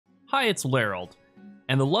Hi, it's Llarold,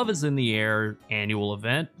 and the Love is in the Air annual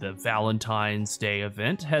event, the Valentine's Day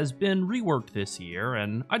event, has been reworked this year,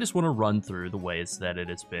 and I just want to run through the ways that it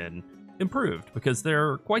has been improved, because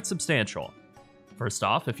they're quite substantial. First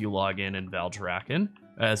off, if you log in Valdrakken,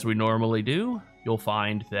 as we normally do, you'll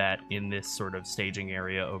find that in this sort of staging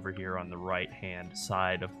area over here on the right-hand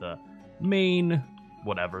side of the main,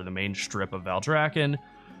 the main strip of Valdrakken,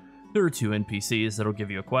 there are two NPCs that'll give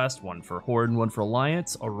you a quest, one for Horde and one for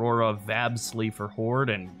Alliance. Aurora Vabsley for Horde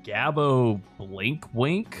and Gabo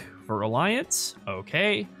Blinkwink for Alliance.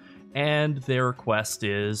 Okay. And their quest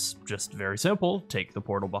is just very simple. Take the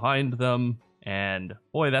portal behind them, and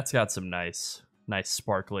boy, that's got some nice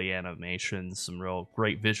sparkly animations, some real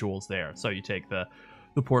great visuals there. So you take the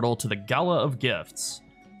portal to the Gala of Gifts,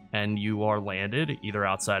 and you are landed either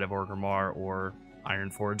outside of Orgrimmar or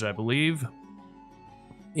Ironforge, I believe,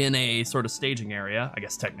 in a sort of staging area, I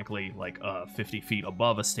guess technically like 50 feet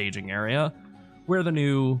above a staging area, where the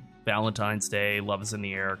new Valentine's Day, Love is in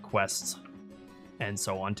the Air quests and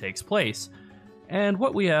so on takes place. And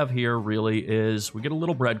what we have here really is we get a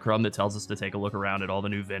little breadcrumb that tells us to take a look around at all the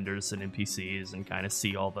new vendors and NPCs and kind of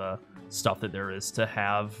see all the stuff that there is to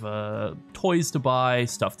have, toys to buy,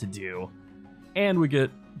 stuff to do. And we get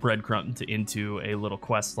breadcrumbed into a little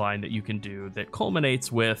quest line that you can do that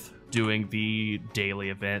culminates with doing the daily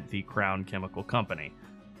event, the Crown Chemical Company.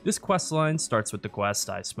 This quest line starts with the quest,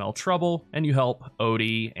 I Smell Trouble, and you help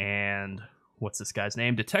Odie and, what's this guy's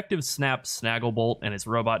name? Detective Snap Snagglebolt and his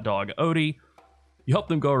robot dog Odie. You help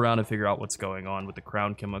them go around and figure out what's going on with the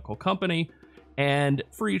Crown Chemical Company, and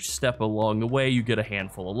for each step along the way, you get a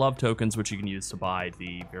handful of love tokens, which you can use to buy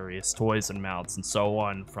the various toys and mounts and so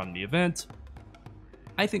on from the event.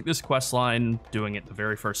 I think this quest line, doing it the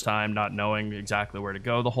very first time, not knowing exactly where to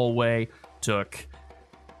go the whole way, took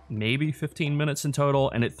maybe 15 minutes in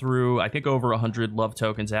total, and it threw, I think, over 100 love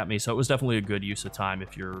tokens at me, so it was definitely a good use of time.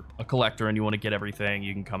 If you're a collector and you want to get everything,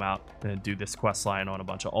 you can come out and do this quest line on a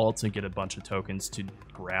bunch of alts and get a bunch of tokens to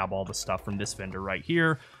grab all the stuff from this vendor right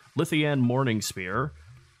here. Lithian Morning Spear,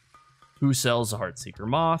 who sells a Heartseeker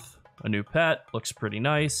Moth, a new pet, looks pretty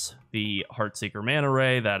nice. The Heartseeker Manta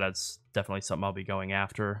Ray, that is definitely something I'll be going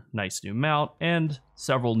after. Nice new mount, and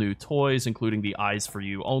several new toys, including the Eyes for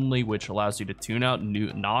You Only, which allows you to tune out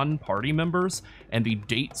new non-party members, and the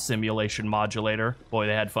Date Simulation Modulator, boy,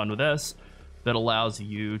 they had fun with this, that allows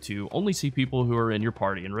you to only see people who are in your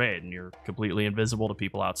party and raid, and you're completely invisible to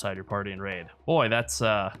people outside your party and raid. Boy, that's,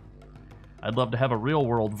 I'd love to have a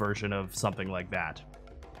real-world version of something like that.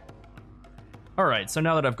 Alright, so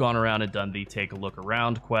now that I've gone around and done the Take a Look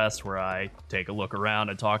Around quest, where I take a look around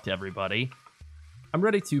and talk to everybody, I'm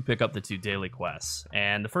ready to pick up the two daily quests.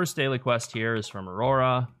 And the first daily quest here is from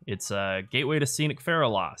Aurora. It's a Gateway to Scenic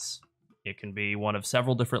Feralas. It can be one of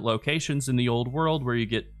several different locations in the old world where you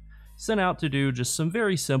get sent out to do just some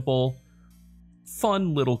very simple,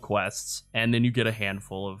 fun little quests, and then you get a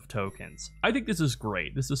handful of tokens. I think this is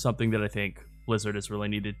great. This is something that I think Blizzard has really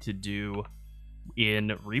needed to do in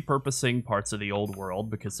repurposing parts of the old world,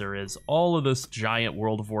 because there is all of this giant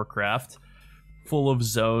World of Warcraft full of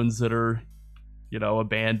zones that are, you know,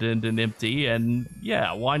 abandoned and empty, and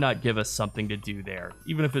yeah, why not give us something to do there,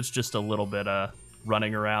 even if it's just a little bit of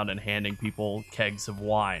running around and handing people kegs of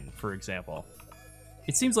wine, for example.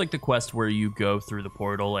 It seems like the quest where you go through the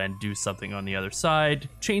portal and do something on the other side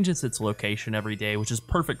changes its location every day, which is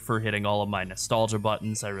perfect for hitting all of my nostalgia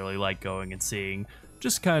buttons. I really like going and seeing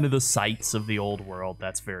just kind of the sights of the old world.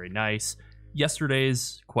 That's very nice.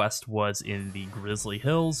 Yesterday's quest was in the Grizzly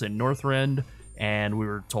Hills in Northrend, and we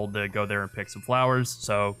were told to go there and pick some flowers.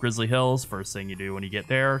 So Grizzly Hills, first thing you do when you get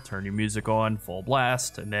there, turn your music on, full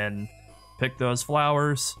blast, and then pick those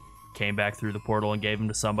flowers. Came back through the portal and gave them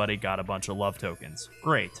to somebody, got a bunch of love tokens.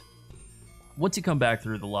 Great. Once you come back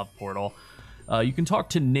through the love portal, you can talk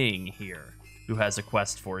to Ning here, who has a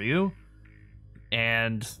quest for you.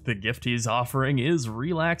 And the gift he's offering is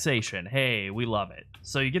Relaxation. Hey, we love it.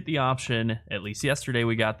 So you get the option, at least yesterday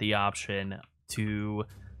we got the option, to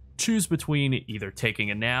choose between either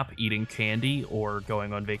taking a nap, eating candy, or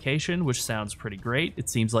going on vacation, which sounds pretty great. It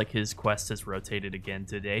seems like his quest has rotated again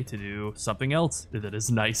today to do something else that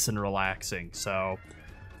is nice and relaxing. So,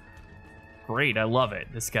 great, I love it.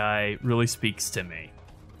 This guy really speaks to me.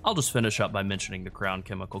 I'll just finish up by mentioning the Crown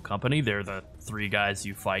Chemical Company. They're the three guys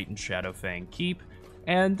you fight in Shadowfang Keep,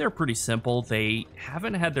 and they're pretty simple. They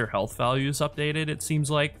haven't had their health values updated, it seems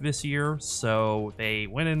like, this year, so they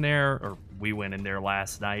went in there, or we went in there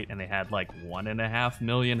last night, and they had like 1.5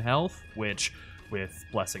 million health, which, with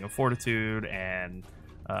Blessing of Fortitude and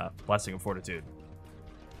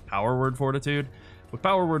Power Word Fortitude, with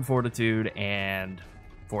Power Word Fortitude and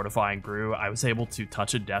Fortifying Brew, I was able to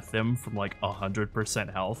touch a death them from like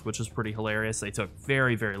 100% health, which is pretty hilarious. They took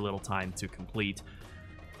very, very little time to complete.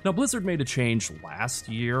 Now, Blizzard made a change last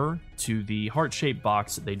year to the heart-shaped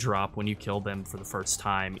box that they drop when you kill them for the first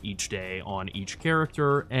time each day on each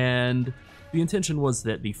character, and the intention was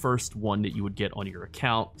that the first one that you would get on your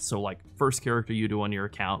account, so like first character you do on your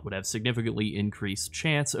account, would have significantly increased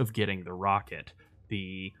chance of getting the rocket,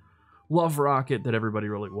 the love rocket that everybody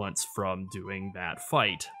really wants from doing that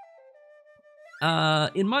fight.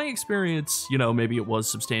 In my experience, you know, maybe it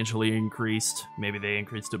was substantially increased. Maybe they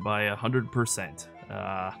increased it by 100%,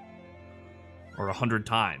 or 100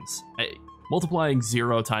 times. Multiplying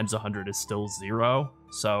 0 times 100 is still 0,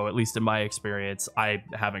 so at least in my experience, I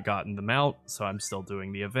haven't gotten them out, so I'm still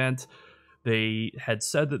doing the event. They had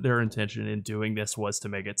said that their intention in doing this was to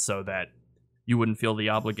make it so that you wouldn't feel the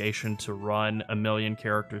obligation to run 1,000,000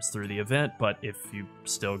 characters through the event, but if you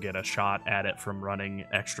still get a shot at it from running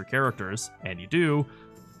extra characters, and you do,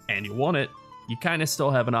 and you want it, you kind of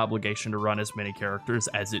still have an obligation to run as many characters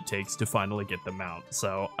as it takes to finally get them out.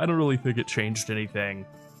 So I don't really think it changed anything.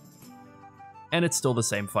 And it's still the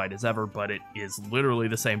same fight as ever, but it is literally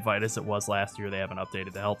the same fight as it was last year. They haven't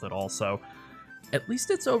updated the health at all, so at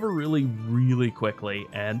least it's over really, really quickly,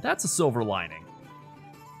 and that's a silver lining.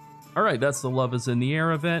 Alright, that's the Love is in the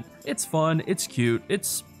Air event. It's fun, it's cute,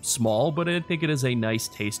 it's small, but I think it is a nice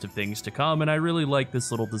taste of things to come, and I really like this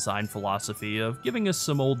little design philosophy of giving us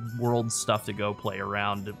some old world stuff to go play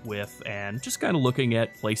around with, and just kind of looking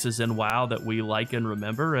at places in WoW that we like and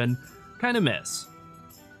remember and kind of miss.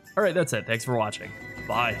 Alright, that's it. Thanks for watching.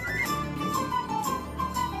 Bye.